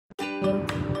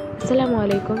Bismillahirrahmanirrahim.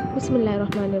 Assalamualaikum.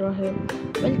 Bismillahirrahmanirrahim.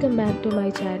 Welcome back to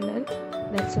my channel.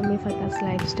 That's Summi Fatha's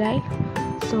lifestyle.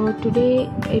 So today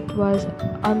it was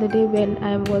on the day when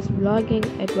I was vlogging.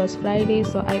 It was Friday,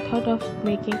 so I thought of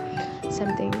making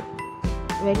something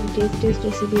very tasty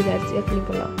recipe, that's yukni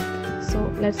pulav. So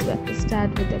let's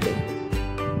start with the day.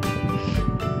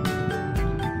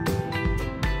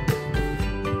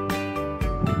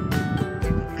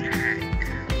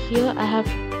 Here I have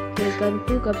taken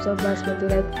 2 cups of basmati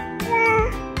rice,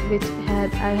 which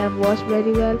I have washed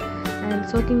very well and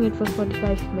soaking it for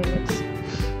 45 minutes.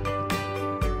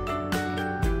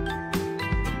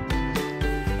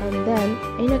 And then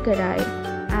in a kadai,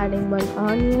 adding 1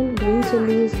 onion, green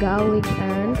chilies, garlic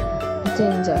and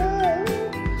ginger.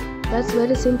 That's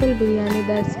very simple biryani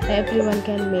that everyone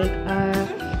can make,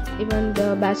 even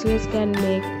the bachelors can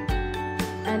make.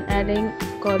 And adding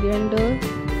coriander,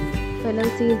 fennel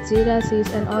seeds, jeera seeds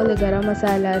and all the garam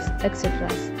masalas, etc.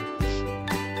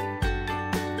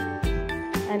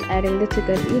 And adding the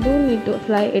chicken. You don't need to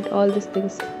fry it, all these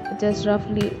things, just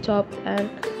roughly chopped and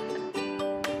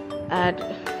add.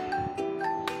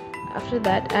 After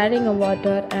that, adding a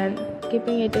water and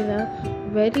keeping it in a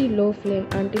very low flame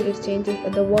until it changes,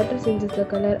 the water changes the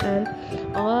color and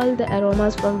all the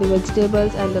aromas from the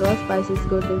vegetables and the raw spices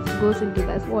goes into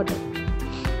that water.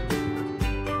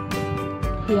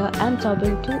 Here I am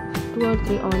chopping 2 or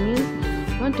 3 onions,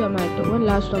 1 tomato, 1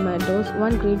 large tomatoes,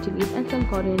 1 green chilies and some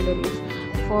coriander leaves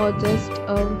for just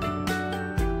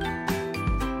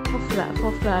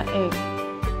for frying.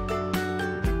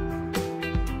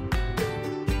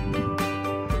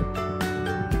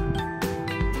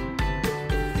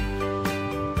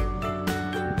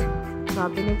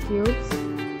 Chopping in cubes.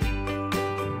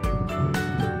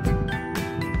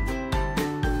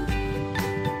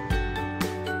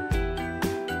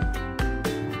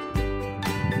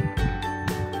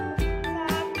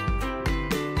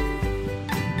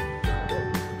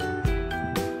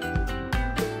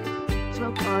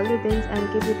 Chop all the things and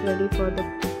keep it ready for the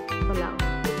pulav,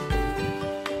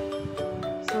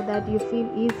 so that you feel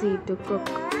easy to cook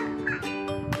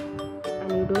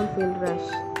and you don't feel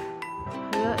rushed.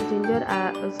 Here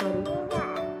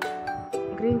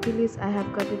green chilies I have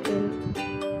cut it in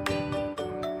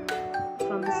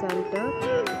from the center.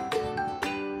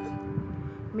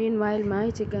 Meanwhile my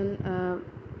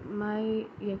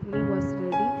yukni was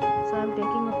ready, so I am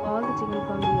taking off all the chicken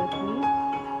from the yukni.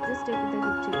 Just take the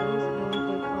chickens, don't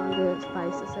take all the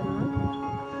spices and all.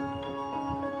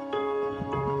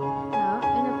 Now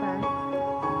in a pan,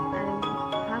 adding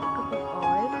half cup of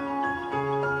oil.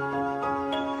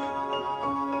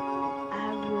 I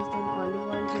have used an olive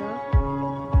oil here.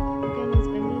 You can use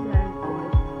any brand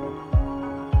oil.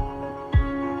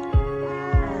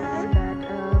 And in that,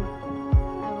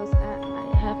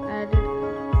 I have added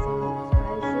some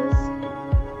spices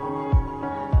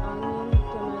and onion,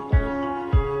 tomatoes,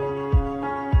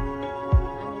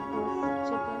 and it was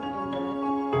chicken in that.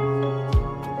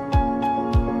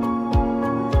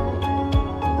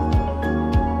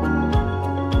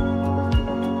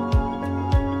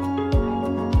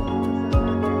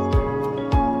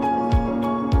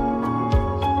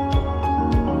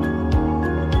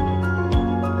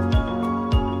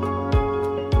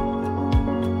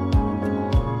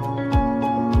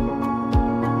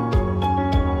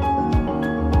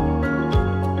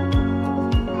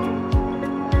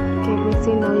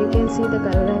 See, now you can see the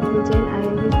color has been changed. I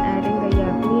am just adding the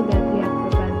yukni that we have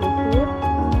prepared before.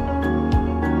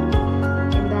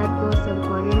 In that goes some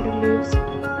coriander leaves.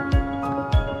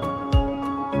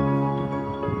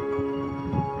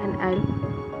 And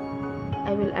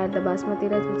I will add the basmati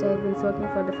rice which I have been soaking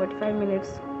for the 45 minutes.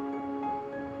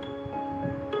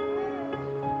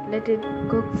 Let it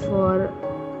cook for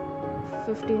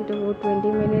 15 to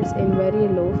 20 minutes in very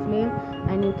low flame,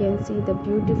 and you can see the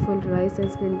beautiful rice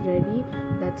has been ready.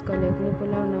 That's called yukni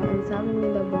pulav. Now I'm serving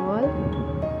in the bowl.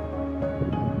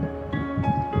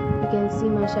 You can see,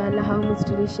 mashallah, how much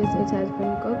delicious it has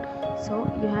been cooked. So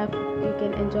you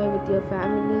can enjoy with your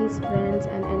families, friends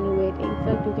and anywhere. In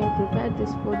fact, you can prepare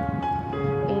this food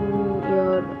in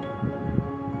your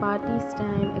parties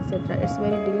time, etc. It's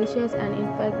very delicious and in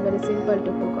fact very simple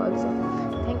to cook also.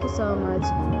 Thank you so much.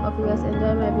 Hope you guys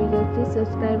enjoy my video. Please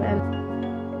subscribe and